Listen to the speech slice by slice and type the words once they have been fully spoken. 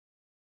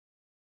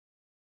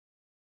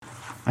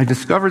I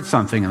discovered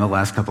something in the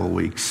last couple of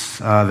weeks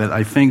that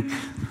I think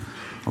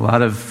a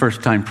lot of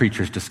first-time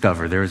preachers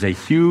discover. There is a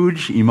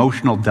huge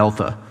emotional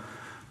delta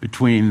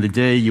between the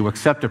day you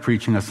accept a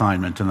preaching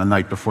assignment and the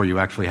night before you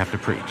actually have to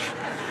preach.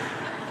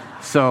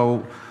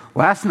 So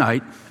last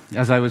night,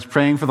 as I was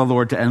praying for the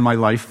Lord to end my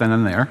life then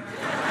and there,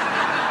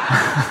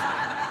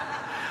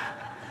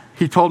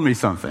 he told me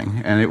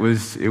something, and it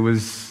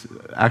was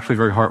actually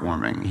very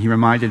heartwarming. He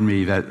reminded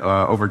me that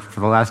for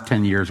the last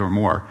 10 years or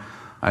more,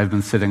 I've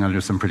been sitting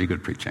under some pretty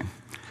good preaching,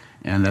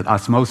 and that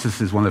osmosis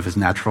is one of his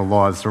natural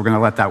laws, so we're going to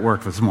let that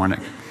work this morning.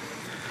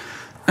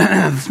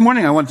 This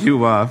morning I want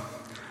to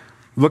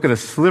look at a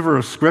sliver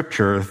of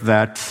Scripture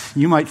that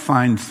you might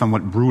find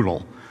somewhat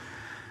brutal.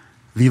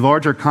 The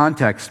larger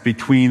context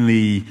between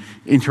the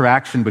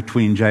interaction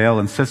between Jael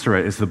and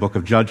Sisera is the book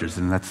of Judges,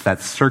 and that's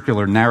that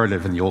circular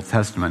narrative in the Old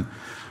Testament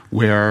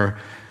where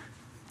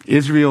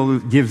Israel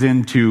gives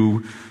in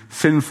to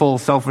sinful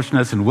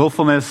selfishness and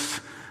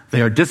willfulness.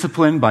 They are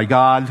disciplined by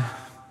God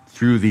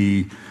through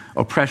the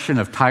oppression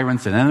of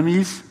tyrants and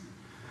enemies.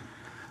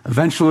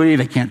 Eventually,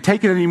 they can't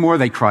take it anymore.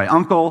 They cry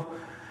uncle,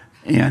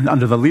 and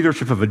under the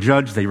leadership of a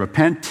judge, they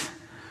repent.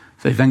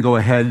 They then go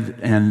ahead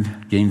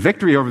and gain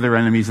victory over their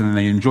enemies, and then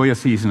they enjoy a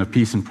season of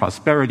peace and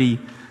prosperity,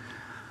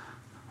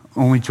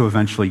 only to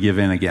eventually give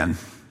in again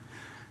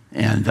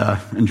and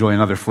enjoy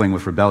another fling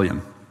with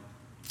rebellion.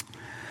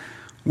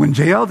 When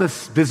Jael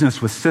does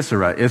business with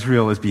Sisera,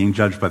 Israel is being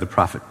judged by the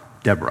prophet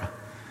Deborah,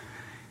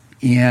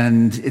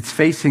 and it's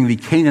facing the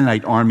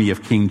Canaanite army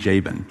of King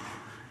Jabin.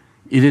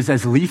 It is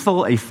as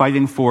lethal a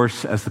fighting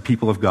force as the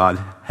people of God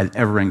had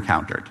ever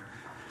encountered.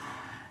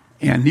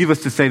 And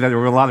needless to say that there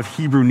were a lot of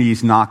Hebrew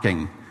knees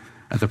knocking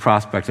at the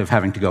prospect of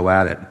having to go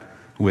at it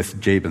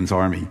with Jabin's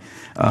army,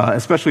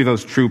 especially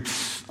those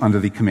troops under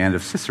the command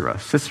of Sisera.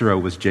 Sisera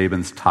was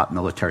Jabin's top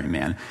military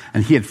man,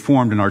 and he had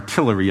formed an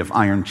artillery of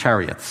iron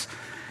chariots.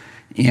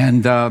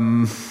 And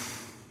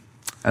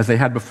as they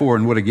had before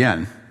and would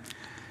again,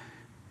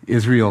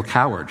 Israel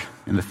cowered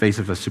in the face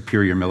of a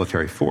superior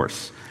military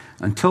force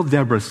until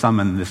Deborah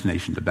summoned this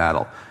nation to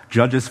battle.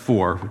 Judges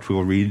 4, which we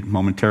will read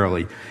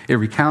momentarily, it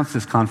recounts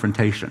this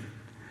confrontation.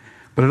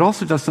 But it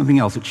also does something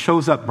else. It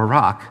shows up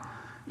Barak,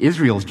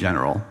 Israel's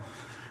general,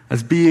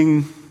 as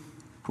being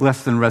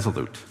less than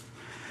resolute.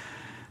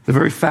 The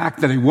very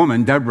fact that a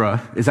woman,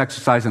 Deborah, is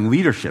exercising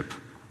leadership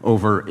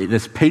over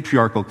this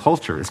patriarchal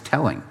culture is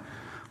telling.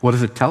 What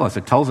does it tell us?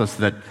 It tells us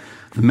that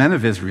the men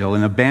of Israel,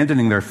 in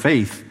abandoning their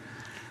faith,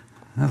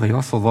 they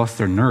also lost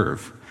their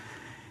nerve.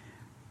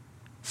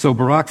 So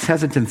Barak's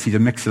hesitancy to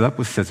mix it up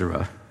with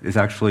Sisera is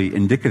actually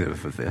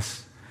indicative of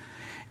this.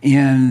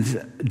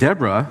 And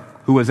Deborah,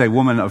 who was a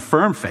woman of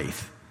firm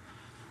faith,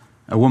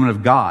 a woman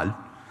of God,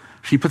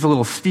 she puts a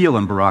little steel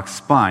in Barak's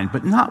spine,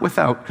 but not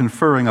without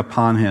conferring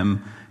upon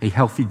him a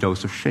healthy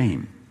dose of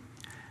shame.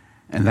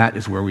 And that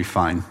is where we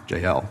find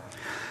Jael.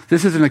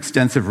 This is an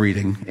extensive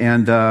reading,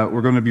 and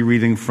we're going to be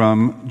reading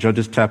from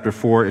Judges chapter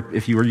 4.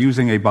 If you are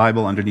using a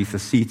Bible underneath the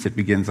seats, it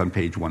begins on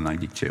page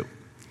 192.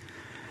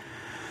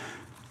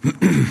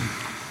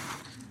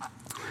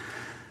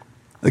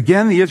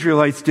 Again, the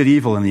Israelites did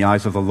evil in the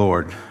eyes of the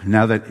Lord,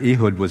 now that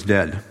Ehud was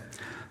dead.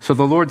 So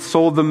the Lord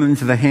sold them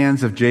into the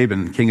hands of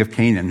Jabin, king of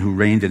Canaan, who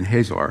reigned in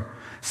Hazor.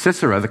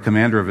 Sisera, the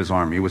commander of his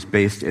army, was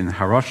based in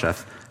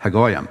Harosheth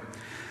Hagoyim.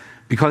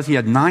 Because he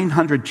had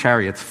 900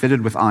 chariots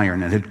fitted with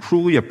iron and had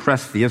cruelly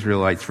oppressed the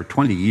Israelites for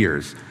 20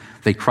 years,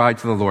 they cried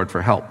to the Lord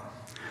for help.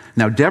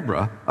 Now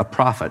Deborah, a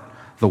prophet,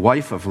 the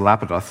wife of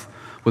Lapidoth,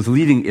 was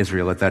leading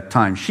Israel at that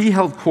time. She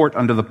held court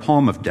under the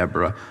palm of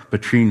Deborah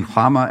between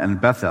Ramah and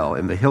Bethel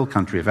in the hill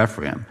country of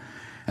Ephraim.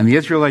 And the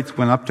Israelites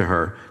went up to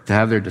her to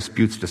have their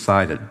disputes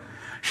decided.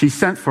 She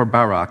sent for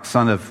Barak,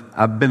 son of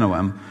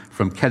Abinoam,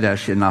 from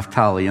Kedesh in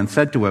Naphtali, and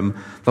said to him,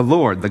 "The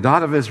Lord, the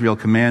God of Israel,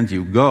 commands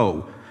you,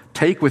 go,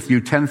 take with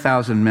you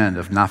 10,000 men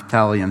of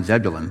Naphtali and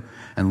Zebulun,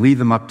 and lead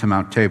them up to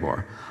Mount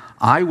Tabor.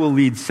 I will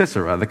lead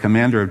Sisera, the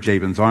commander of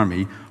Jabin's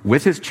army,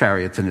 with his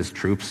chariots and his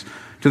troops,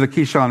 to the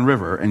Kishon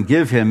River, and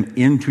give him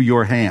into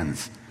your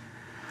hands."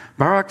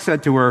 Barak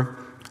said to her,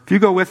 "If you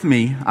go with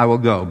me, I will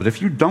go, but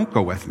if you don't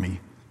go with me,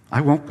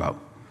 I won't go."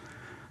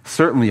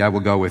 "Certainly I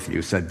will go with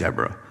you," said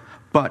Deborah.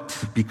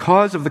 "But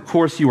because of the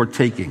course you are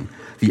taking,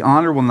 the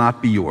honor will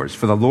not be yours,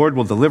 for the Lord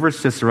will deliver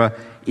Sisera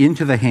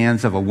into the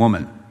hands of a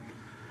woman."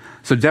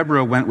 So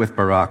Deborah went with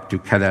Barak to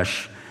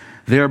Kadesh.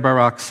 There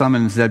Barak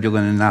summoned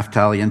Zebulun and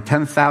Naphtali, and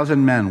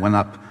 10,000 men went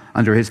up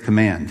under his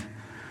command.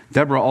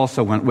 Deborah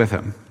also went with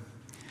him.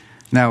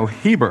 Now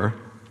Heber,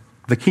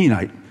 the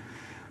Kenite,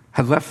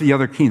 had left the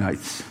other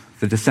Kenites,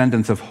 the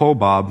descendants of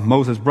Hobab,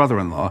 Moses'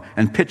 brother-in-law,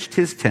 and pitched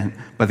his tent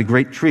by the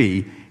great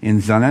tree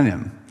in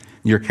Zaanannim,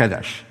 near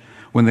Kadesh.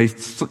 When they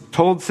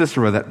told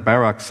Sisera that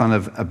Barak, son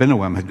of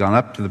Abinoam, had gone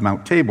up to the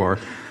Mount Tabor,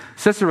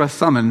 Sisera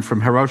summoned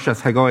from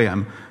Harosheth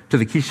Hagoyim to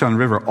the Kishon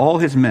River all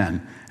his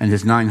men and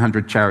his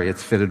 900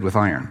 chariots fitted with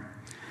iron.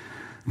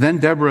 Then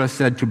Deborah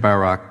said to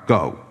Barak,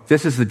 "Go,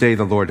 this is the day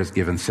the Lord has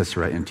given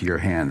Sisera into your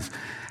hands.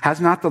 Has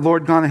not the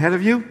Lord gone ahead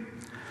of you?"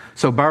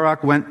 So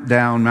Barak went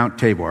down Mount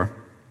Tabor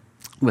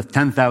with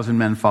 10,000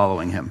 men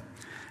following him.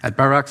 At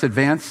Barak's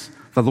advance,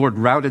 the Lord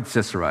routed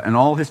Sisera and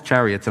all his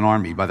chariots and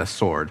army by the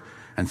sword,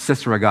 and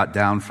Sisera got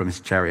down from his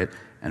chariot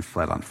and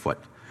fled on foot.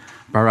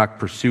 Barak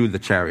pursued the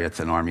chariots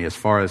and army as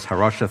far as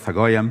Harosheth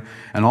Hagoyim,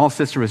 and all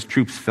Sisera's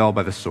troops fell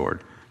by the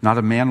sword. Not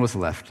a man was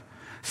left.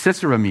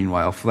 Sisera,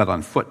 meanwhile, fled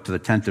on foot to the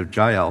tent of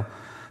Jael,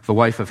 the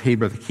wife of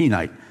Heber the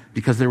Kenite,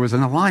 because there was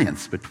an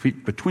alliance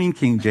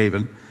between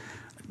Jabin,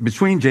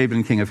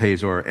 king of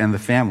Hazor, and the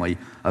family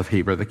of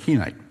Heber the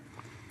Kenite.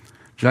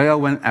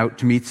 Jael went out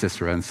to meet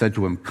Sisera and said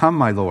to him, "Come,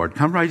 my lord,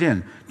 come right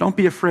in. Don't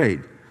be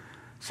afraid."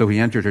 So he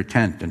entered her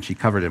tent, and she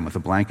covered him with a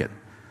blanket.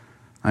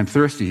 "I'm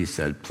thirsty," he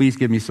said. "Please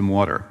give me some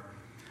water."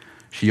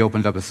 She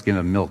opened up a skin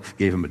of milk,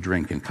 gave him a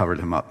drink, and covered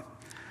him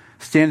up.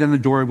 "Stand in the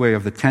doorway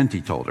of the tent,"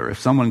 he told her. "If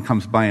someone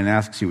comes by and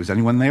asks you, 'Is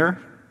anyone there?'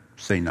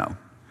 say no."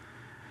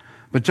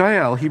 But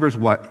Jael, Heber's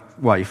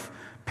wife,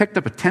 picked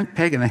up a tent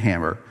peg and a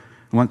hammer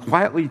and went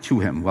quietly to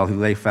him while he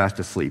lay fast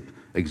asleep,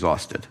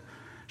 exhausted.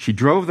 She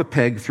drove the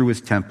peg through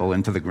his temple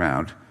into the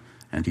ground,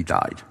 and he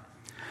died.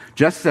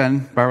 Just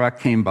then, Barak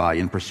came by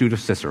in pursuit of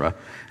Sisera,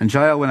 and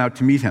Jael went out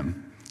to meet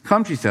him.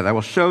 "Come," she said, "I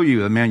will show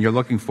you the man you're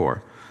looking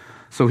for."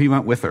 So he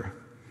went with her,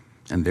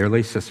 and there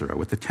lay Sisera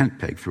with the tent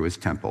peg through his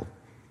temple,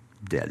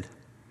 dead.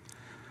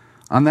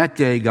 On that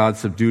day, God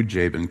subdued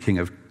Jabin, king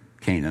of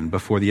Canaan,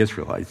 before the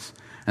Israelites,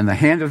 and the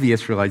hand of the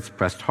Israelites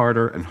pressed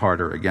harder and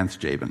harder against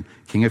Jabin,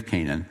 king of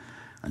Canaan,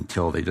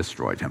 until they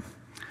destroyed him.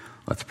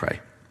 Let's pray.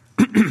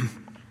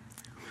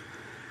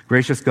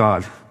 Gracious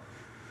God,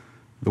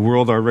 the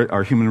world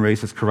our human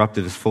race is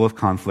corrupted, is full of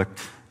conflict,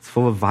 it's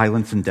full of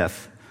violence and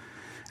death.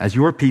 As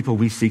your people,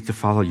 we seek to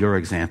follow your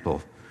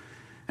example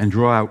and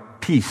draw out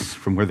peace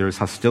from where there is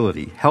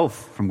hostility,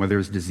 health from where there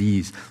is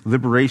disease,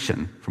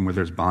 liberation from where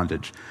there is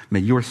bondage. May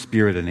your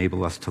Spirit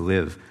enable us to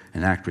live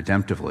and act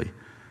redemptively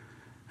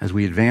as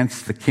we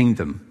advance the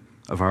kingdom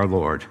of our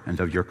Lord and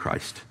of your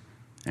Christ.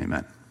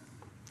 Amen.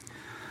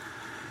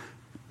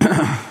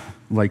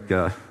 Like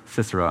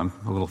Sisera, I'm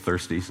a little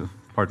thirsty, so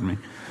pardon me.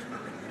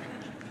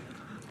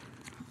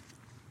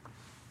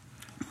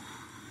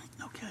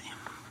 Okay.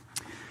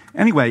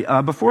 Anyway,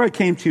 before I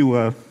came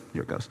to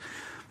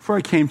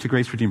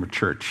Grace Redeemer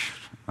Church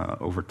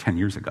over 10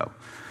 years ago,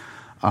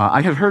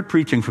 I had heard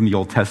preaching from the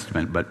Old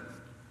Testament, but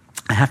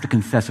I have to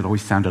confess it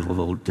always sounded a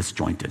little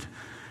disjointed.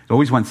 It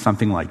always went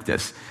something like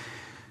this.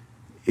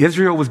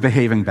 Israel was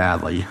behaving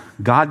badly.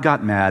 God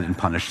got mad and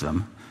punished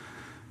them.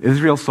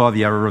 Israel saw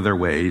the error of their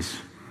ways,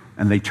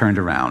 and they turned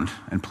around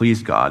and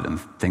pleased God, and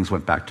things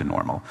went back to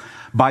normal.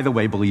 By the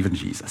way, believe in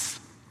Jesus.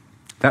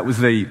 That was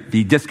the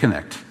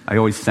disconnect I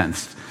always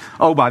sensed.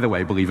 Oh, by the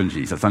way, believe in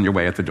Jesus on your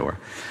way at the door.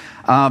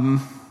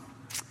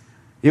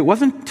 It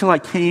wasn't until I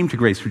came to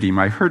Grace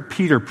Redeemer, I heard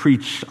Peter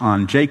preach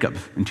on Jacob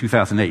in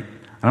 2008.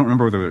 I don't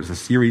remember whether it was a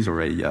series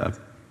or a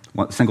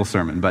single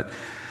sermon, but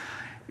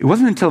it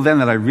wasn't until then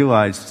that I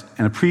realized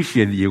and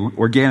appreciated the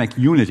organic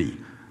unity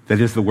that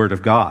is the Word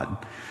of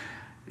God.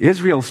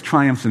 Israel's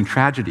triumphs and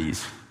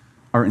tragedies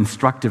are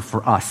instructive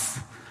for us.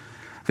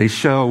 They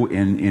show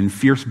in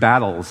fierce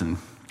battles and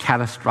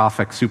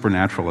catastrophic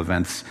supernatural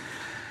events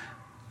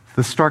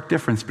the stark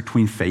difference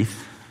between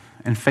faith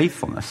and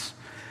faithfulness.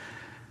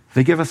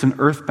 They give us an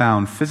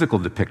earthbound physical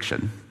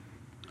depiction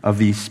of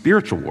the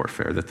spiritual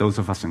warfare that those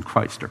of us in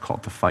Christ are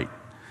called to fight.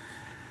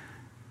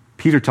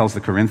 Peter tells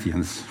the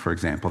Corinthians, for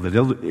example,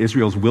 that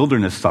Israel's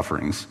wilderness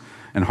sufferings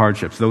and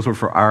hardships, those were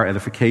for our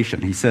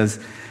edification. He says,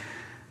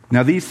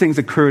 "Now these things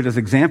occurred as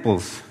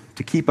examples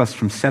to keep us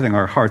from setting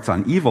our hearts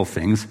on evil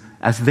things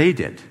as they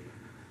did."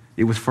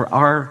 It was for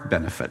our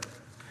benefit.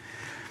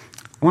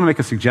 I want to make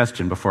a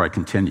suggestion before I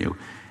continue.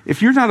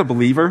 If you're not a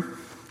believer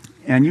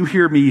and you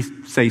hear me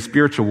say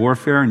spiritual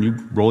warfare and you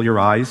roll your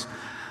eyes,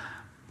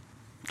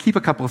 keep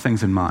a couple of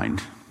things in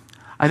mind.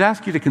 I'd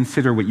ask you to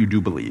consider what you do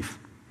believe.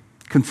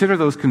 Consider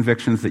those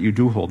convictions that you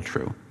do hold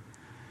true.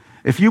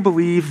 If you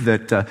believe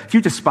that, if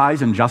you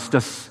despise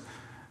injustice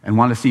and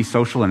want to see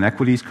social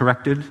inequities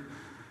corrected,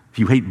 if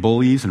you hate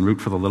bullies and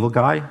root for the little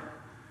guy,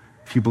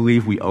 if you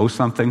believe we owe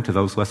something to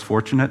those less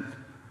fortunate,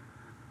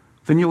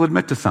 then you'll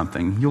admit to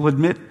something. You'll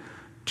admit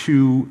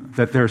to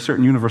that there are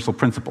certain universal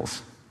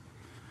principles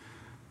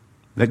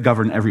that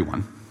govern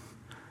everyone.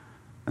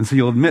 And so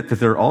you'll admit that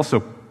there are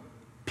also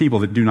people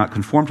that do not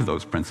conform to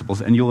those principles,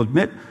 and you'll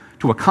admit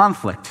to a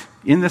conflict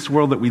in this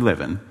world that we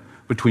live in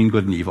between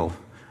good and evil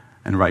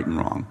and right and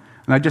wrong.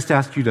 And I just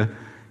ask you to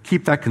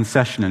keep that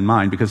concession in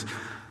mind, because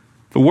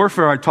the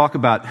warfare I talk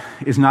about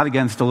is not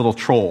against a little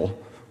troll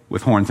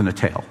with horns and a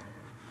tail.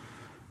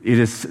 It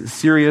is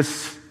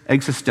serious,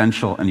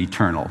 existential, and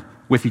eternal,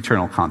 with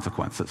eternal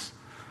consequences.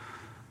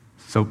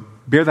 So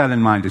bear that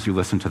in mind as you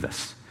listen to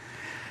this.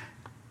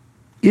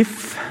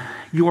 If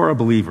you are a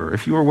believer,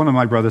 if you are one of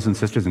my brothers and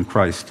sisters in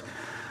Christ,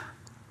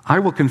 I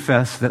will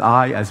confess that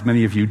I, as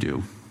many of you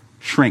do,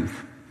 shrink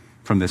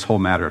from this whole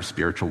matter of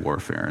spiritual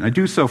warfare. And I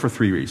do so for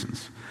three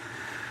reasons.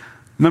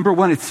 Number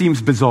one, it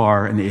seems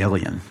bizarre and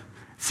alien.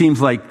 It seems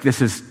like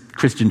this is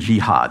Christian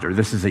jihad, or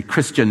this is a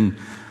Christian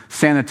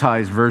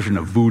sanitized version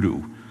of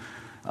voodoo.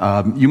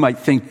 You might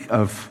think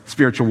of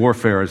spiritual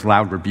warfare as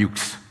loud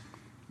rebukes,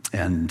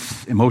 and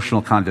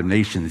emotional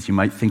condemnations. You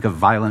might think of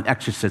violent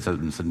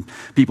exorcisms and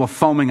people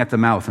foaming at the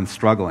mouth and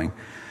struggling.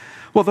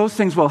 Well, those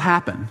things will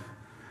happen.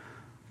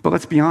 But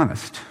let's be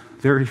honest.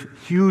 There are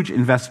huge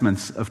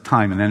investments of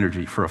time and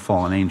energy for a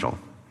fallen angel.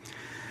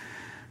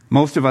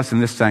 Most of us in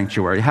this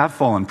sanctuary have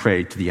fallen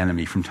prey to the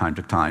enemy from time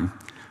to time,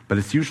 but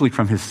it's usually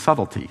from his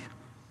subtlety,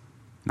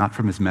 not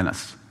from his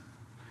menace.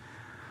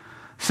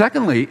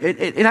 Secondly,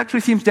 it actually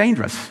seems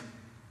dangerous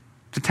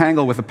to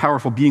tangle with a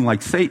powerful being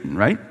like Satan,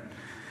 right?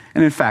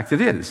 And in fact,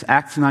 it is.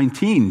 Acts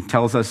 19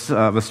 tells us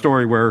of a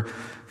story where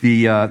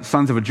the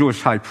sons of a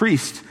Jewish high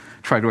priest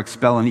try to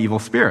expel an evil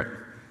spirit.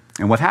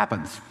 And what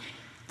happens?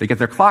 They get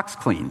their clocks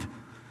cleaned.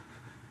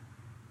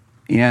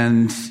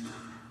 And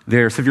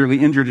they're severely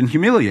injured and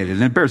humiliated.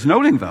 And it bears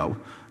noting, though,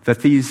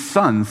 that these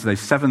sons, the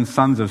 7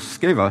 sons of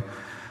Sceva,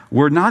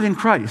 were not in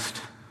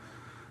Christ.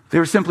 They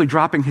were simply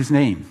dropping his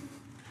name.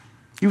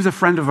 He was a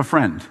friend of a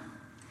friend.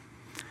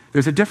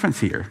 There's a difference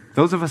here.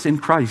 Those of us in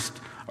Christ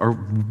are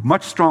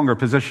much stronger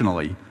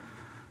positionally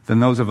than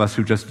those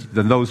who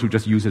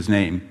just use his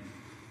name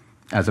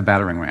as a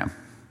battering ram.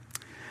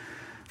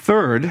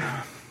 Third,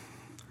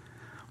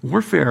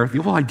 warfare,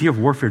 the whole idea of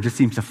warfare just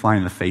seems to fly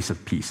in the face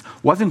of peace.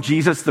 Wasn't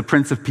Jesus the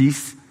Prince of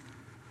Peace?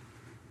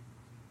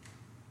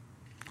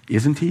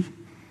 Isn't he?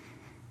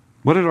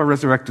 What did our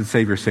resurrected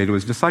Savior say to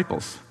his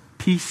disciples?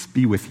 Peace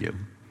be with you.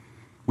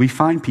 We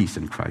find peace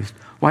in Christ.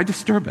 Why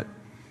disturb it?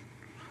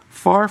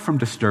 Far from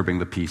disturbing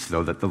the peace,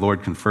 though, that the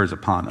Lord confers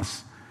upon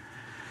us.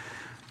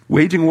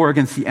 Waging war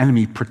against the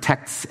enemy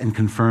protects and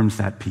confirms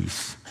that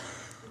peace.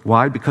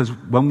 Why? Because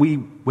when we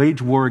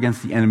wage war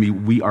against the enemy,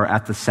 we are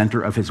at the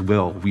center of his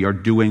will. We are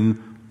doing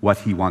what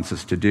he wants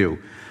us to do.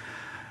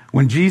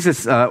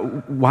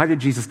 Why did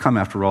Jesus come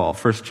after all?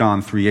 1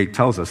 John 3:8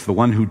 tells us, the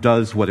one who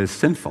does what is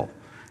sinful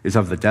is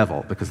of the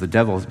devil, because the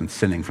devil has been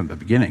sinning from the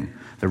beginning.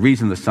 The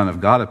reason the Son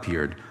of God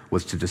appeared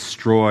was to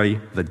destroy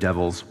the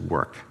devil's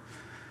work.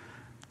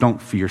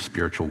 Don't fear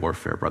spiritual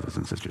warfare, brothers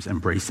and sisters.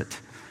 Embrace it.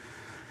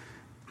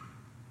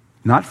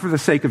 Not for the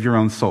sake of your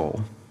own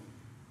soul.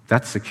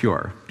 That's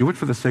secure. Do it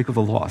for the sake of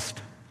the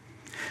lost.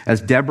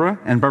 As Deborah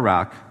and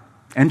Barak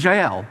and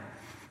Jael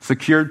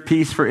secured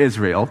peace for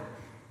Israel,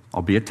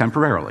 albeit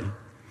temporarily,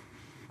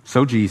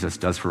 so Jesus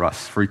does for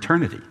us for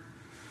eternity.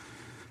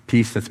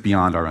 Peace that's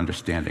beyond our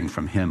understanding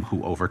from him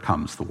who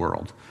overcomes the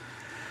world.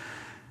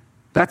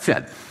 That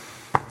said,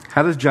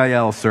 how does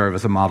Jael serve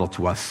as a model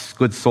to us,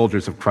 good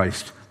soldiers of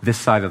Christ, this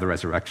side of the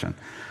resurrection?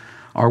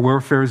 Our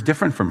warfare is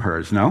different from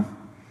hers, no?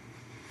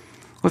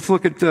 Let's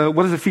look at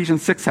what does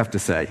Ephesians 6 have to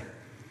say?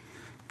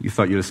 You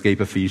thought you'd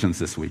escape Ephesians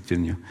this week,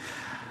 didn't you?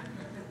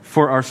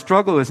 For our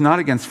struggle is not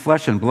against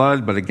flesh and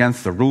blood, but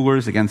against the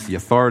rulers, against the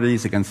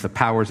authorities, against the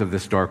powers of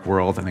this dark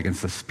world, and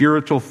against the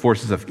spiritual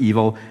forces of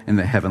evil in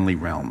the heavenly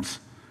realms.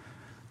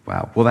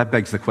 Wow. Well, that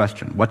begs the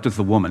question, what does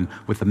the woman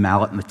with the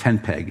mallet and the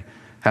tent peg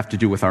have to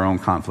do with our own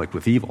conflict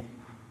with evil?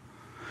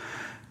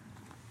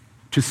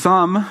 To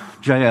some,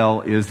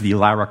 Jael is the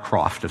Lara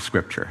Croft of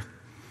Scripture.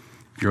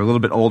 If you're a little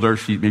bit older,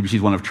 maybe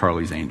she's one of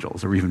Charlie's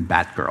Angels, or even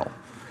Batgirl.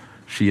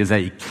 She is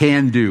a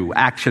can-do,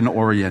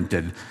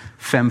 action-oriented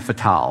femme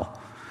fatale.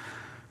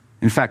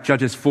 In fact,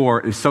 Judges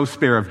 4 is so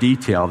spare of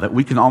detail that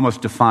we can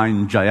almost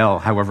define Jael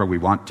however we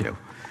want to.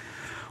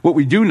 What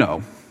we do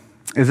know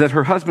is that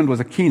her husband was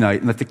a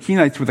Kenite and that the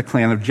Kenites were the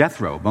clan of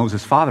Jethro,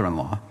 Moses'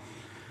 father-in-law.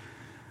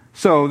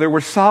 So there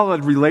were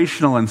solid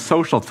relational and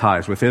social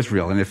ties with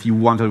Israel, and if you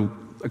want to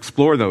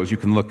explore those, you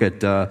can look at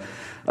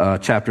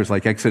chapters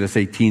like Exodus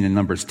 18 and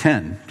Numbers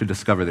 10 to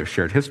discover their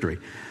shared history.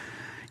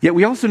 Yet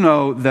we also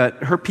know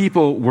that her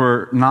people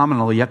were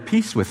nominally at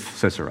peace with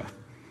Sisera.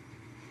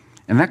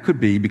 And that could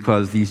be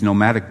because these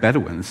nomadic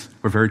Bedouins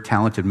were very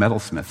talented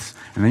metalsmiths,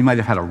 and they might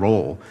have had a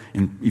role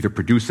in either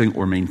producing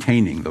or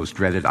maintaining those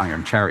dreaded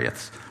iron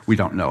chariots. We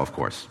don't know, of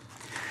course.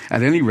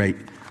 At any rate,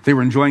 they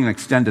were enjoying an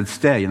extended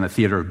stay in the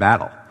theater of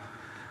battle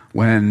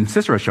when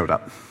Sisera showed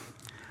up.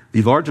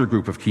 The larger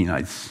group of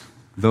Kenites,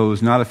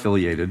 those not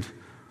affiliated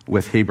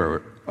with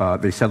Heber,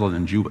 they settled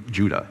in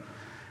Judah.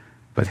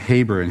 But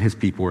Heber and his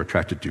people were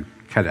attracted to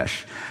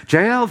Kadesh.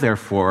 Jael,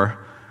 therefore,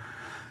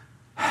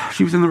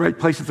 she was in the right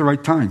place at the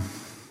right time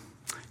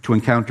to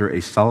encounter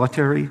a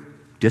solitary,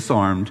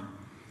 disarmed,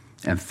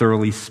 and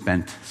thoroughly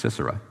spent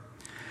Sisera.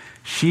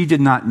 She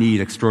did not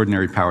need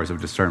extraordinary powers of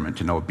discernment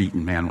to know a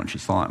beaten man when she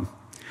saw him.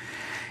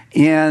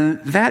 And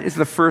that is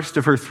the first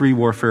of her 3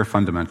 warfare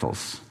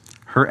fundamentals.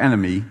 Her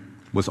enemy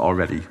was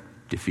already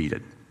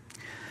defeated.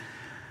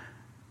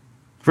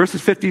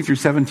 Verses 15 through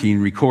 17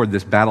 record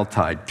this battle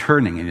tide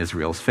turning in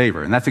Israel's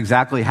favor. And that's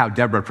exactly how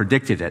Deborah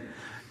predicted it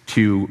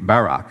to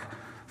Barak,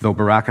 though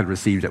Barak had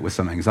received it with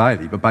some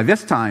anxiety. But by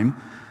this time,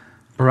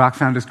 Barak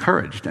found his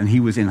courage, and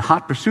he was in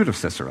hot pursuit of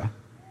Sisera.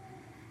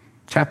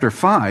 Chapter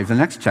 5, the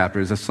next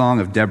chapter, is a song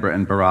of Deborah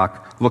and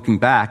Barak looking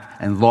back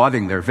and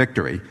lauding their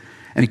victory.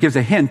 And it gives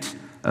a hint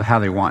of how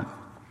they won.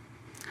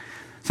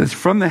 It says,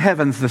 from the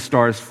heavens the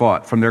stars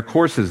fought. From their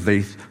courses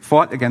they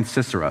fought against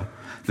Sisera.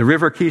 The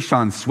river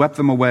Kishon swept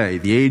them away,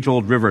 the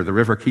age-old river, the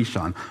river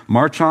Kishon.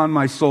 March on,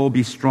 my soul,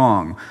 be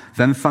strong.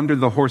 Then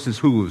thundered the horse's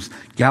hooves.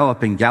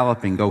 Galloping,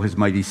 galloping go his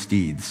mighty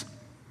steeds.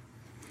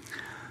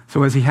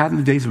 So as he had in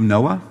the days of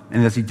Noah,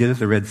 and as he did at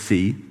the Red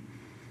Sea,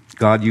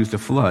 God used a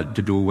flood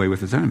to do away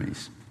with his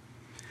enemies.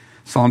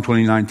 Psalm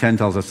 29:10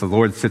 tells us, the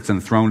Lord sits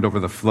enthroned over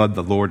the flood.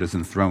 The Lord is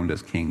enthroned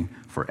as king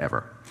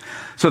forever.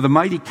 So the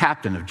mighty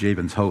captain of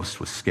Jabin's host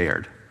was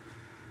scared.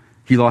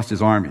 He lost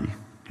his army.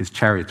 His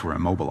chariots were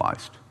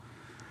immobilized.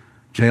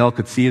 Jael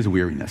could see his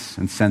weariness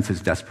and sense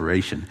his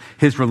desperation.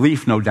 His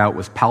relief, no doubt,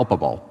 was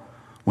palpable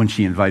when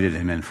she invited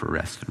him in for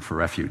rest and for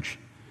refuge.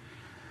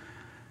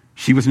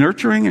 She was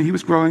nurturing, and he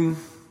was growing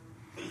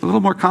a little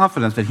more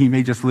confident that he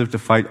may just live to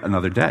fight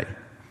another day.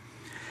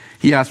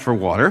 He asked for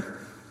water,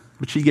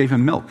 but she gave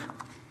him milk.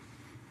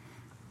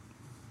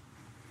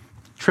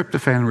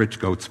 Tryptophan-rich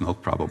goat's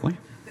milk, probably.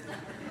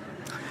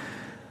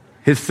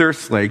 His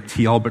thirst slaked,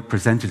 he all but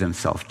presented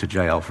himself to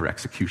Jael for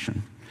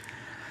execution.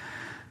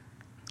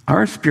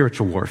 Our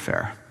spiritual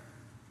warfare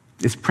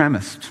is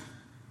premised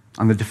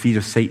on the defeat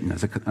of Satan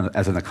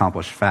as an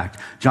accomplished fact.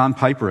 John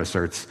Piper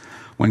asserts,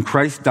 when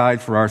Christ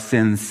died for our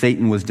sins,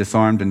 Satan was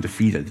disarmed and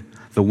defeated.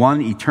 The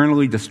one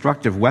eternally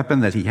destructive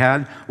weapon that he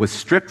had was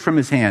stripped from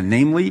his hand,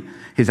 namely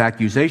his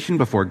accusation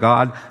before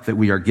God that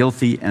we are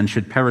guilty and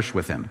should perish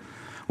with him.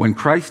 When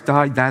Christ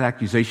died, that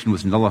accusation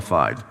was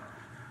nullified.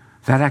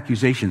 That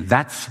accusation,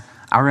 that's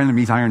our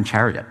enemy's iron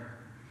chariot.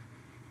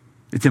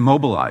 It's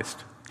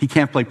immobilized. He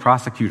can't play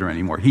prosecutor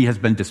anymore. He has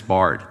been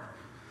disbarred.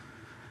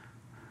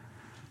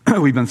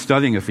 We've been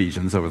studying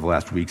Ephesians over the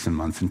last weeks and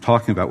months and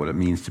talking about what it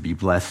means to be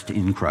blessed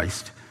in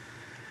Christ.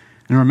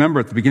 And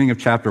remember, at the beginning of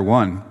chapter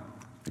 1,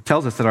 it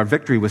tells us that our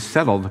victory was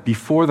settled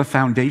before the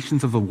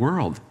foundations of the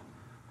world.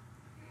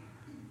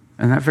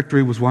 And that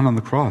victory was won on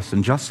the cross,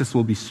 and justice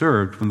will be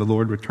served when the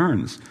Lord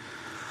returns.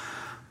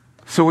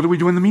 So what do we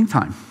do in the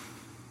meantime?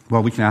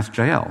 Well, we can ask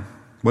Jael.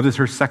 What is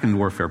her second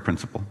warfare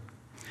principle?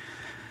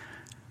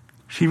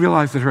 She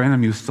realized that her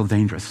enemy was still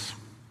dangerous.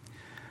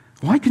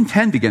 Why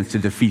contend against a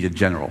defeated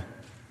general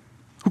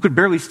who could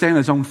barely stand on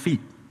his own feet?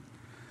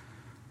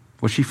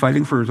 Was she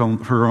fighting for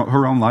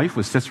her own life?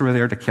 Was Sisera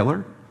there to kill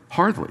her?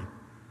 Hardly.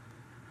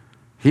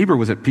 Heber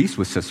was at peace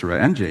with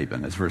Sisera and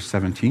Jabin, as verse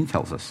 17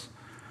 tells us.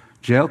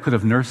 Jael could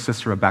have nursed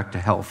Sisera back to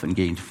health and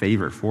gained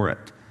favor for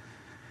it.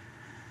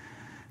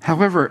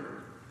 However,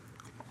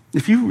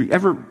 if you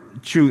ever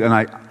choose, and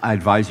I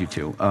advise you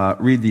to,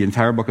 read the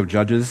entire book of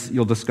Judges,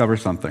 you'll discover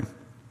something.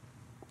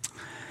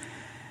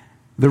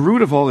 The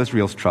root of all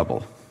Israel's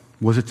trouble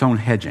was its own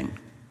hedging,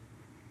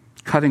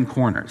 cutting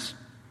corners,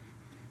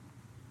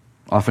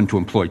 often to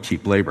employ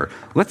cheap labor.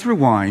 Let's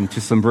rewind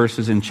to some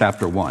verses in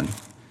chapter 1.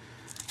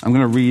 I'm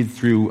going to read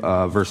through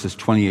verses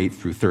 28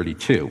 through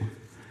 32.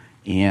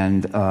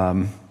 And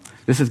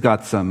this has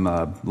got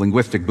some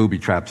linguistic booby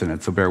traps in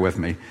it, so bear with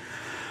me.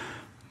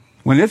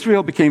 When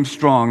Israel became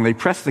strong, they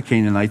pressed the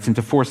Canaanites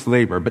into forced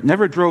labor, but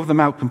never drove them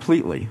out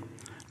completely.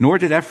 Nor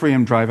did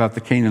Ephraim drive out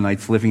the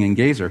Canaanites living in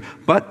Gezer,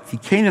 but the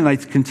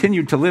Canaanites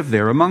continued to live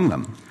there among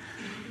them.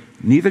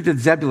 Neither did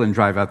Zebulun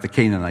drive out the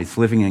Canaanites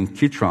living in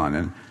Kitron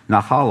and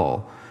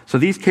Nahalol. So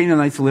these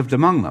Canaanites lived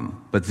among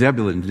them, but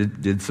Zebulun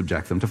did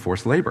subject them to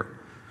forced labor.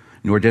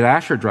 Nor did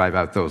Asher drive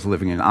out those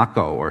living in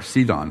Akko or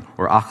Sidon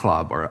or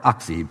Achlab or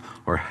Akzib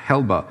or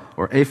Helba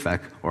or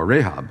Aphek or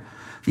Rehob.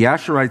 The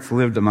Asherites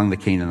lived among the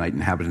Canaanite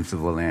inhabitants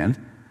of the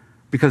land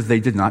because they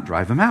did not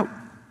drive them out.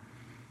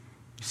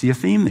 You see a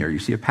theme there. You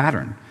see a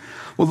pattern.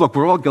 Well, look,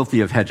 we're all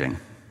guilty of hedging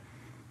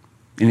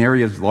in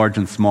areas large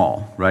and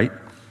small, right?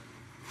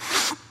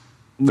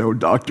 No,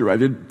 doctor, I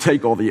didn't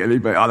take all the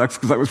antibiotics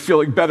because I was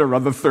feeling better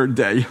on the third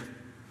day.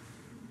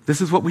 This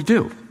is what we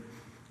do.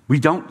 We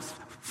don't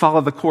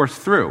follow the course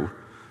through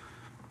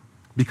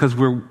because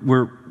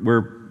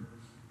we're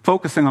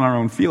focusing on our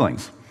own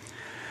feelings.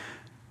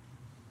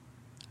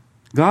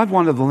 God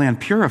wanted the land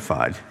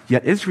purified,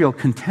 yet Israel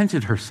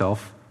contented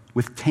herself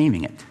with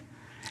taming it.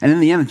 And in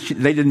the end,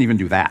 they didn't even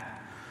do that,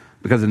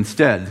 because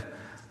instead,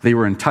 they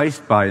were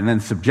enticed by and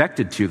then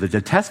subjected to the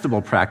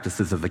detestable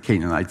practices of the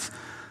Canaanites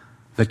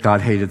that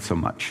God hated so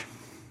much.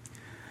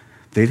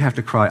 They'd have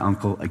to cry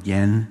uncle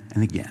again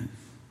and again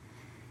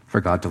for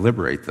God to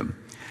liberate them.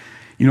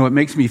 You know, it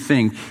makes me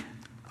think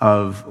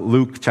of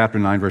Luke chapter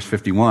 9, verse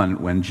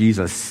 51, when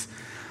Jesus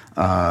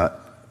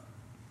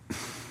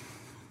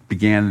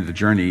began the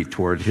journey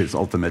toward his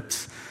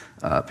ultimate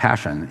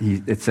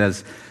passion. It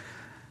says,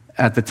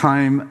 as the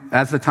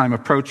time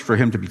approached for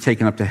him to be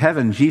taken up to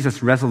heaven,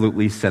 Jesus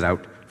resolutely set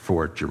out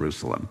for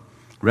Jerusalem.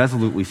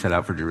 Resolutely set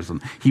out for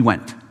Jerusalem. He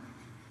went.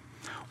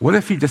 What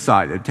if he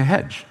decided to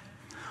hedge?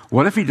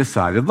 What if he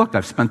decided, look,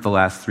 I've spent the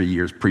last 3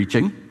 years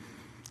preaching,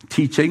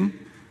 teaching,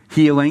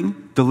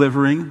 healing,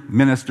 delivering,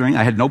 ministering.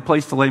 I had no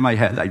place to lay my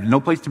head. I had no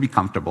place to be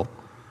comfortable.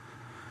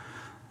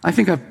 I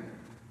think I've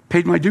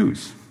paid my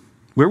dues.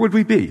 Where would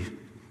we be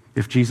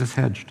if Jesus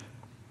hedged?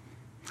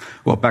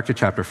 Well, back to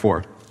chapter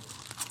 4.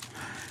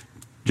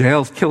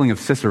 Jael's killing of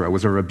Sisera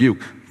was a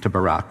rebuke to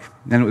Barak,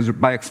 and it was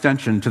by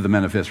extension to the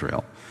men of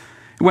Israel.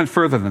 It went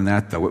further than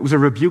that, though. It was a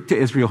rebuke to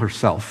Israel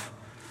herself.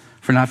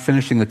 for not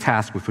finishing the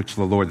task with which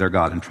the Lord their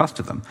God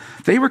entrusted them.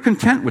 They were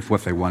content with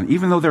what they won,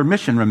 even though their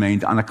mission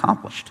remained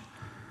unaccomplished.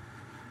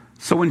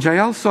 So when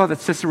Jael saw that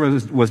Sisera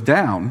was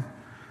down,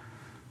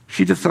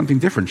 she did something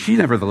different. She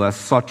nevertheless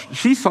saw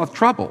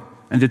trouble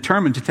and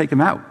determined to take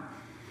him out.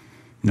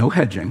 No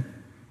hedging,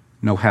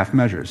 no half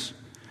measures.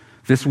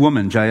 This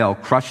woman, Jael,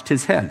 crushed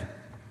his head.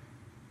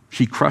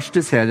 She crushed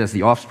his head as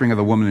the offspring of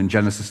the woman in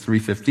Genesis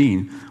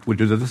 3:15 would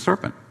do to the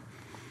serpent.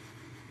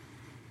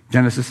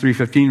 Genesis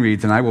 3:15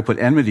 reads, "And I will put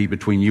enmity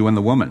between you and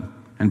the woman,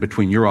 and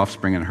between your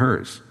offspring and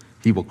hers.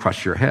 He will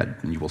crush your head,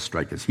 and you will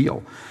strike his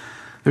heel."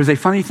 There's a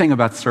funny thing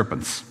about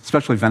serpents,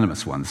 especially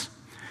venomous ones.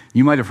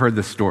 You might have heard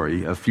this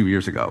story a few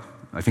years ago.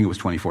 I think it was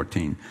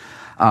 2014.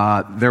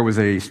 There was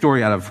a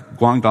story out of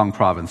Guangdong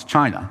province,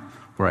 China,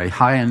 where a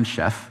high-end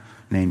chef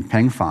named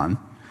Peng Fan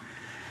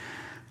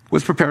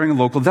was preparing a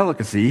local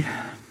delicacy,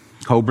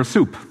 cobra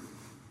soup.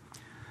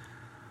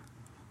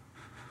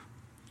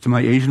 To my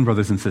Asian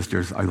brothers and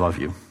sisters, I love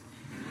you.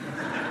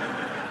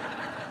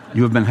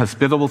 You have been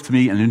hospitable to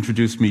me and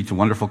introduced me to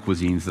wonderful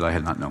cuisines that I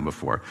had not known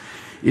before.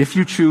 If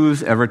you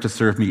choose ever to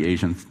serve me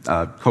Asian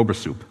cobra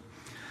soup,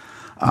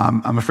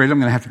 I'm afraid I'm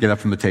going to have to get up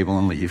from the table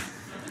and leave.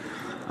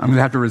 I'm going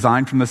to have to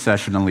resign from the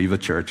session and leave the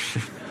church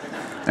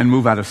and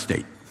move out of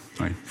state.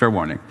 Right, fair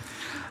warning.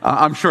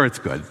 I'm sure it's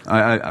good.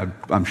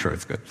 I'm sure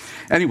it's good.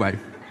 Anyway,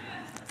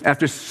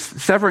 after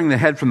severing the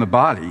head from the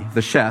body,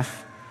 the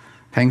chef,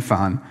 Peng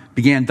Fan,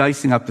 began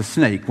dicing up the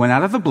snake when,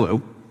 out of the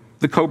blue,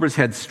 the cobra's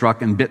head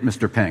struck and bit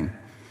Mr. Peng,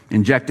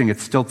 injecting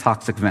its still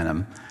toxic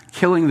venom,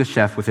 killing the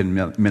chef within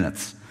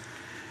minutes.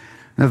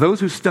 Now, those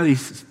who study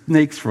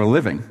snakes for a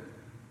living,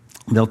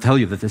 they'll tell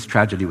you that this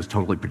tragedy was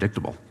totally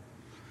predictable.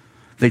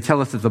 They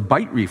tell us that the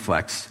bite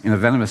reflex in a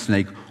venomous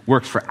snake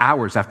works for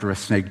hours after a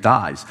snake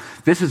dies.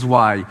 This is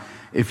why,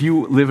 if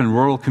you live in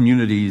rural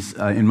communities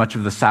in much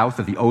of the South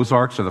or the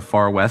Ozarks or the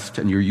far West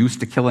and you're used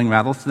to killing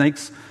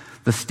rattlesnakes,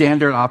 the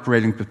standard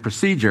operating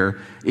procedure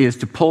is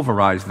to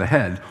pulverize the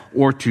head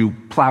or to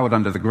plow it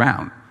under the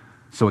ground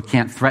so it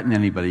can't threaten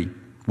anybody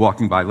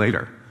walking by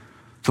later.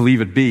 To leave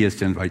it be is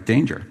to invite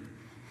danger.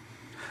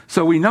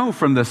 So we know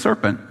from the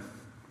serpent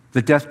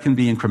that death can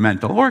be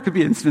incremental or it could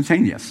be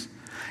instantaneous.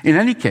 In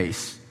any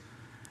case,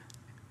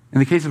 in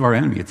the case of our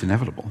enemy, it's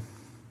inevitable.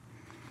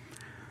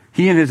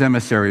 He and his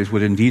emissaries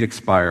would indeed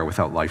expire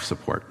without life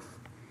support.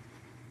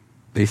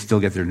 They still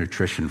get their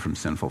nutrition from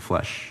sinful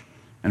flesh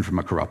and from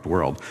a corrupt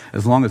world.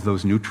 As long as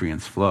those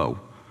nutrients flow,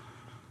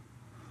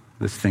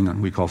 this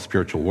thing we call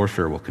spiritual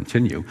warfare will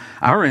continue.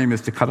 Our aim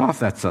is to cut off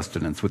that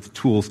sustenance with the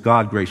tools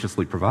God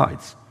graciously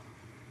provides.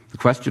 The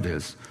question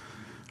is,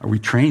 are we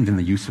trained in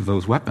the use of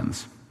those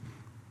weapons,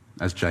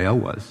 as Jael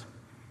was?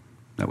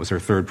 That was her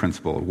third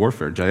principle of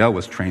warfare. Jael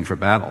was trained for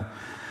battle.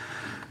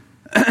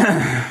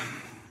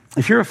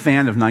 If you're a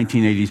fan of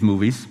 1980s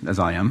movies, as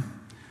I am,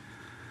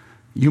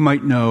 you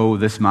might know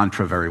this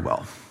mantra very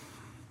well.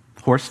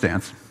 Horse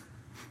stance.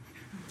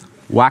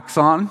 Wax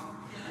on,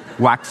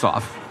 wax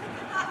off.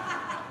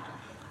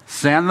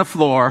 Sand the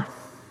floor.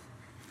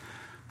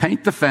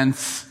 Paint the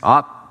fence,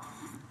 up,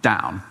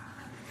 down.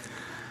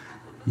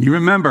 You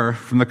remember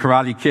from The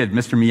Karate Kid,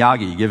 Mr.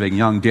 Miyagi giving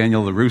young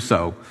Daniel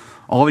LaRusso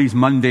all these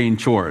mundane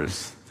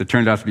chores that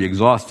turned out to be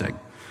exhausting.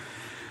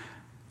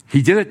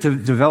 He did it to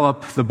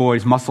develop the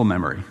boy's muscle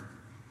memory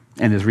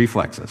and his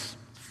reflexes.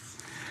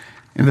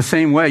 In the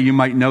same way, you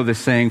might know this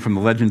saying from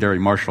the legendary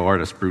martial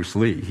artist Bruce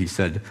Lee. He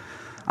said,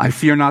 "I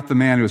fear not the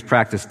man who has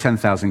practiced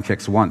 10,000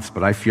 kicks once,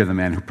 but I fear the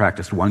man who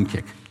practiced one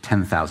kick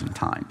 10,000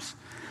 times."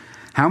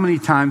 How many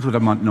times would a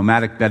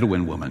nomadic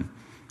Bedouin woman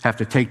have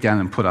to take down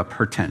and put up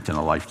her tent in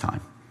a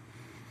lifetime?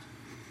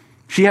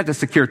 She had to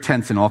secure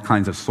tents in all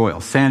kinds of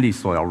soil, sandy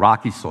soil,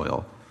 rocky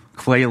soil,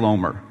 clay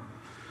loam.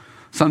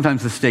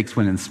 Sometimes the stakes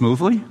went in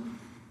smoothly.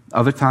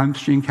 Other times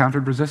she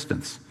encountered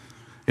resistance.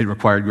 It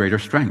required greater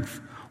strength,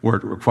 or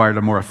it required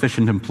a more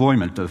efficient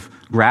employment of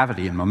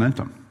gravity and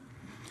momentum.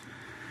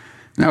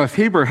 Now, if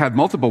Heber had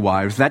multiple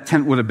wives, that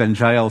tent would have been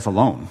Jael's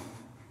alone.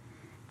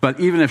 But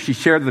even if she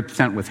shared the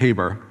tent with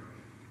Heber,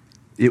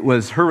 it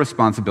was her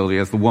responsibility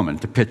as the woman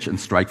to pitch and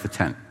strike the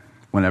tent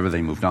whenever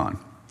they moved on.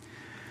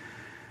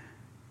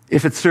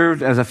 If it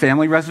served as a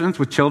family residence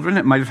with children,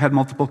 it might have had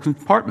multiple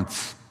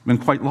compartments, been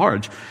quite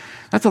large.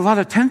 That's a lot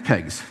of tent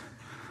pegs.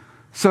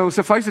 So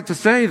suffice it to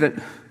say that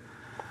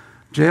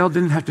Jael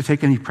didn't have to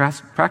take any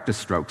practice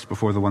strokes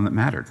before the one that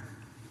mattered.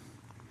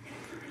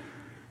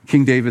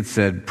 King David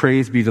said,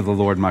 "Praise be to the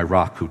Lord my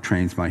rock, who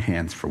trains my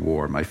hands for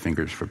war, my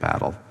fingers for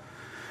battle."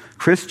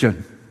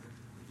 Christian,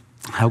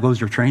 how goes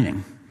your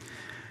training?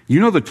 You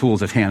know the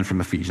tools at hand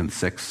from Ephesians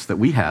 6 that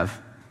we have: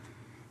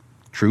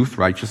 truth,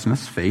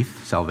 righteousness,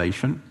 faith,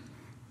 salvation,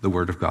 the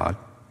Word of God.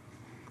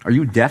 Are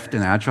you deft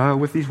and agile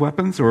with these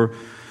weapons, or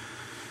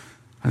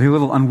are they a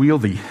little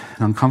unwieldy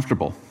and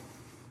uncomfortable?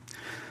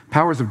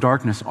 Powers of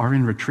darkness are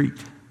in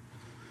retreat,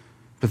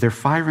 but they're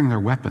firing their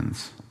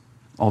weapons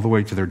all the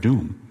way to their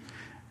doom.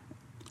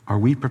 Are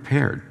we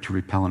prepared to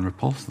repel and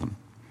repulse them?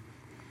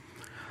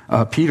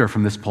 Peter,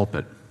 from this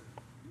pulpit,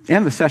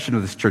 and the session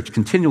of this church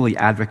continually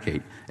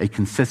advocate a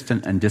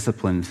consistent and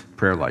disciplined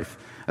prayer life,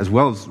 as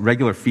well as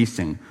regular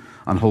feasting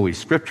on Holy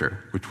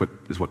Scripture, which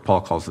is what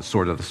Paul calls the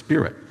sword of the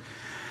Spirit.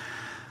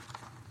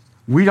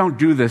 We don't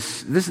do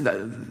this.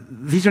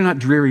 These are not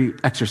dreary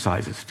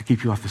exercises to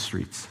keep you off the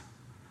streets.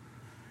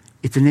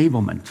 It's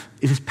enablement.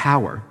 It is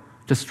power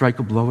to strike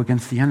a blow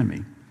against the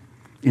enemy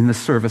in the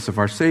service of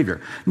our Savior.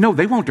 No,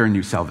 they won't earn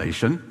you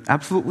salvation.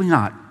 Absolutely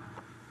not.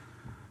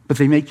 But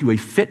they make you a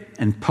fit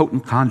and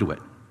potent conduit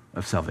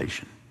of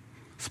salvation.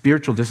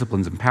 Spiritual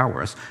disciplines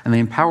empower us, and they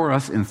empower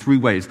us in three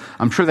ways.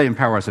 I'm sure they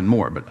empower us in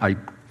more, but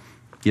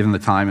given the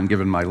time and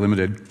given my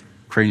limited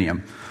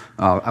cranium,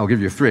 I'll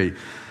give you three.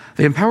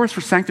 They empower us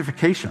for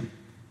sanctification.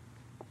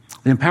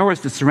 They empower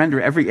us to surrender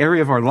every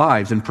area of our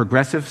lives in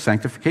progressive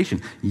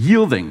sanctification,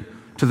 yielding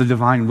to the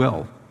divine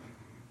will,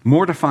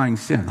 mortifying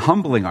sin,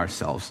 humbling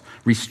ourselves,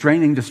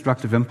 restraining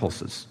destructive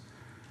impulses.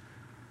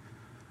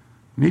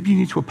 Maybe you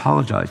need to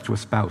apologize to a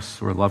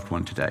spouse or a loved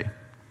one today,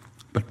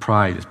 but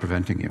pride is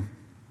preventing you.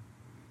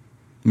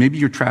 Maybe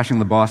you're trashing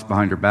the boss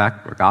behind her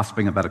back or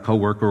gossiping about a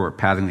coworker or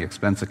padding the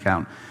expense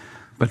account,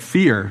 but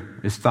fear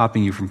is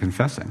stopping you from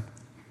confessing.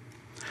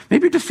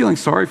 Maybe you're just feeling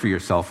sorry for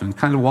yourself and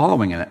kind of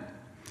wallowing in it.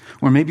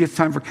 Or maybe it's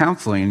time for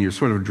counseling and you're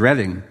sort of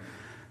dreading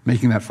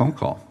making that phone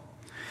call.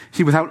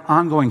 See, without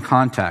ongoing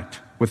contact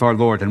with our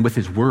Lord and with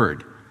His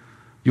Word,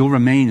 you'll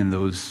remain in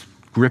those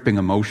gripping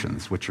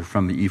emotions which are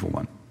from the evil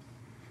one.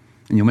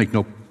 And you'll make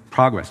no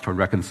progress toward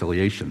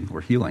reconciliation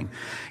or healing.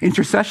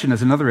 Intercession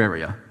is another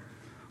area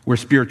where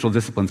spiritual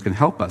disciplines can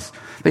help us.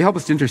 They help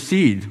us to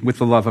intercede with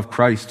the love of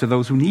Christ to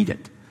those who need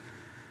it.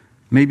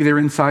 Maybe they're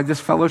inside this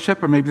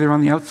fellowship, or maybe they're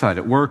on the outside,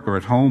 at work or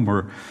at home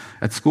or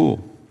at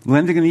school.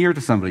 Lending an ear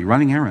to somebody,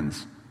 running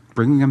errands,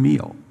 bringing a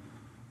meal,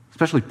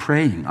 especially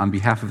praying on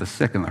behalf of the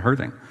sick and the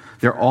hurting.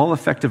 They're all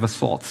effective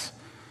assaults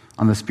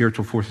on the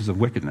spiritual forces of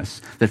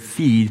wickedness that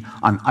feed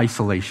on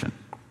isolation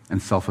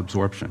and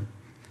self-absorption.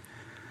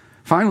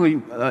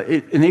 Finally,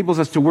 it enables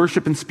us to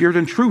worship in spirit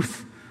and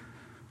truth.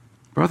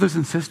 Brothers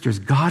and sisters,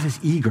 God is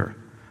eager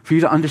for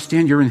you to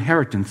understand your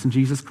inheritance in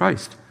Jesus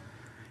Christ.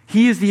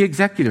 He is the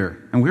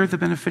executor, and we're the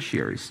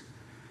beneficiaries.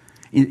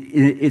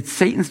 It's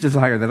Satan's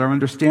desire that our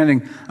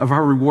understanding of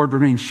our reward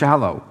remains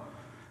shallow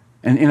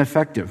and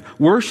ineffective.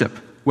 Worship,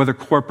 whether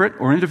corporate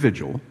or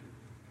individual,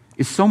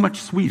 is so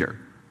much sweeter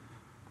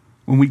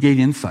when we gain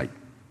insight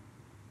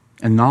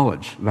and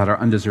knowledge about our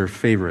undeserved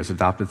favor as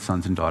adopted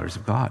sons and daughters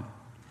of God.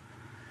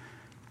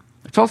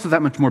 It's also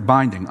that much more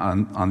binding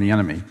on the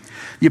enemy.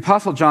 The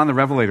Apostle John the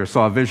Revelator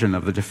saw a vision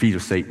of the defeat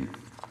of Satan.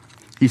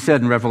 He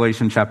said in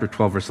Revelation chapter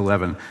 12, verse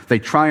 11, "They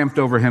triumphed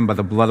over him by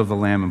the blood of the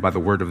Lamb and by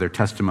the word of their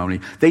testimony.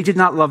 They did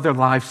not love their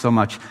lives so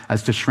much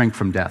as to shrink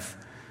from death."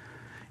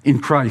 In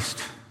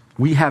Christ,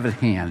 we have at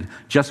hand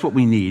just what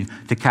we need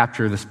to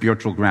capture the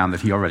spiritual ground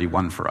that He already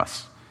won for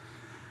us.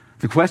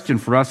 The question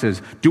for us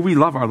is, do we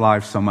love our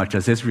lives so much,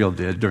 as Israel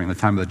did during the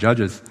time of the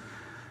Judges,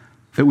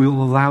 that we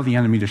will allow the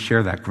enemy to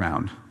share that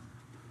ground?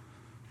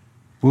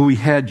 Will we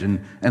hedge and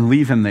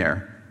leave him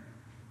there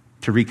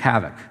to wreak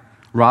havoc,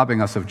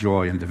 robbing us of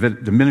joy and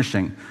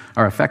diminishing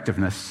our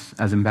effectiveness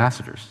as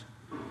ambassadors?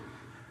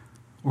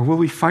 Or will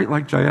we fight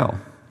like Jael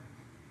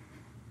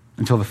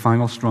until the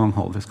final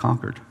stronghold is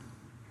conquered?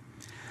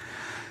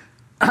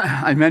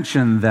 I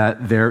mentioned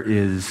that there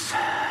is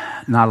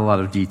not a lot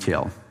of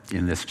detail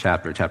in this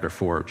chapter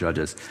 4 of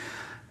Judges.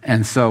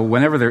 And so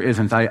whenever there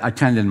isn't, I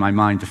tend in my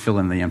mind to fill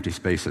in the empty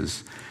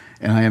spaces.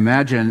 And I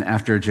imagine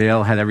after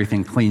Jael had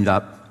everything cleaned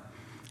up,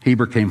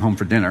 Heber came home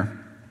for dinner.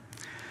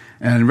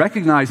 And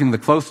recognizing the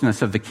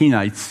closeness of the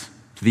Kenites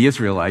to the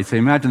Israelites, I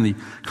imagine the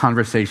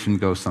conversation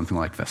goes something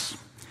like this.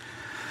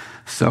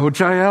 "So,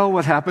 Jael,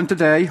 what happened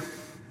today?"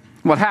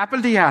 "What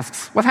happened?" he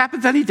asks. "What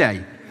happens any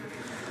day?"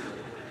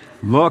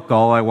 "Look,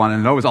 all I want to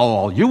know is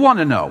all you want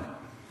to know.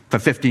 For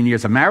 15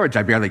 years of marriage,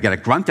 I barely get a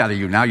grunt out of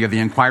you. Now you're the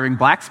inquiring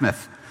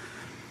blacksmith."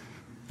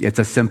 "It's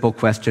a simple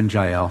question,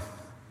 Jael.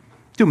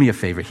 Do me a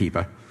favor,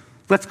 Heber.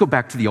 Let's go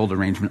back to the old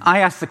arrangement. I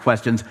ask the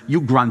questions,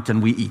 you grunt,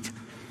 and we eat.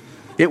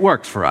 It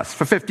worked for us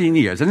for 15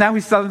 years, and now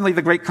he's suddenly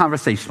the great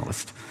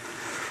conversationalist.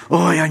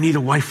 Oh, I need a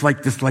wife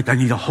like this, like I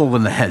need a hole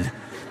in the head."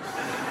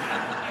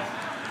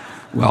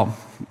 Well,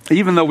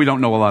 even though we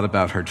don't know a lot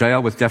about her,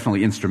 Jael was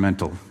definitely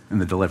instrumental in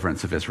the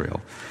deliverance of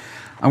Israel.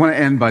 I want to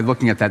end by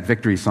looking at that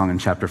victory song in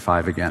chapter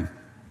 5 again.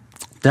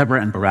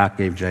 Deborah and Barak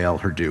gave Jael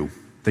her due.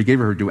 They gave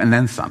her her due, and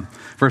then some.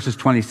 Verses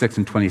 26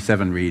 and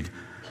 27 read,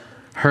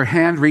 "Her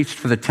hand reached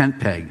for the tent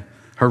peg,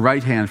 her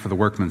right hand for the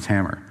workman's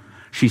hammer.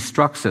 She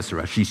struck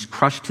Sisera. She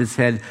crushed his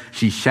head.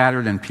 She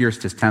shattered and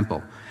pierced his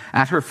temple.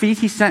 At her feet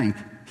he sank.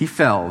 He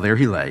fell. There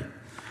he lay.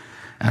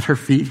 At her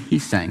feet he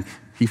sank.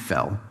 He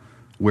fell.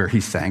 Where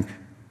he sank,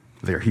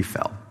 there he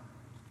fell.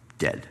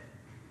 Dead."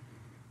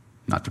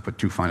 Not to put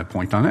too fine a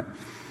point on it.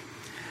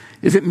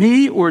 Is it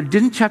me, or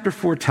didn't chapter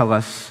 4 tell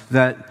us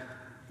that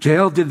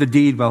Jael did the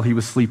deed while he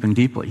was sleeping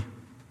deeply?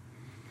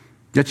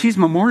 Yet she's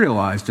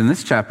memorialized in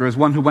this chapter as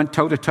one who went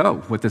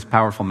toe-to-toe with this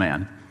powerful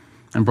man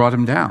and brought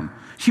him down.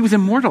 She was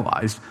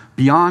immortalized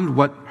beyond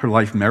what her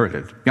life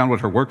merited, beyond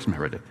what her works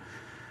merited.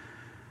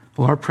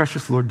 Well, our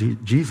precious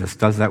Lord Jesus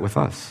does that with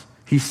us.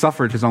 He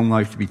suffered his own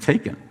life to be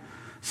taken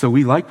so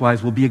we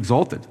likewise will be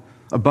exalted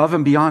above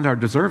and beyond our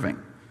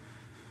deserving.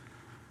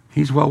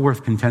 He's well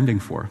worth contending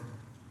for.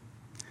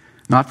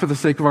 Not for the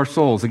sake of our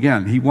souls.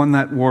 Again, he won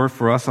that war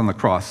for us on the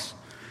cross.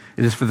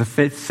 It is for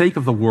the sake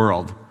of the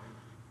world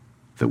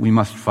that we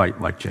must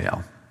fight like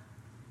Jael.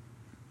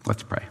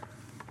 Let's pray.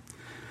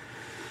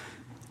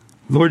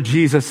 Lord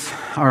Jesus,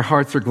 our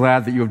hearts are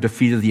glad that you have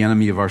defeated the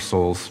enemy of our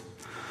souls.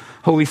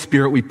 Holy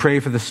Spirit, we pray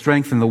for the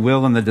strength and the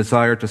will and the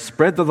desire to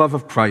spread the love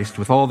of Christ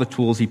with all the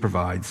tools he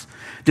provides.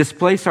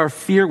 Displace our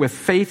fear with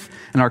faith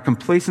and our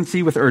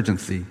complacency with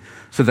urgency,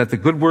 so that the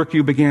good work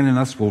you began in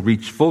us will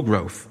reach full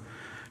growth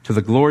to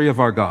the glory of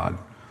our God.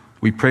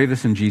 We pray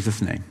this in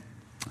Jesus' name.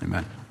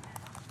 Amen.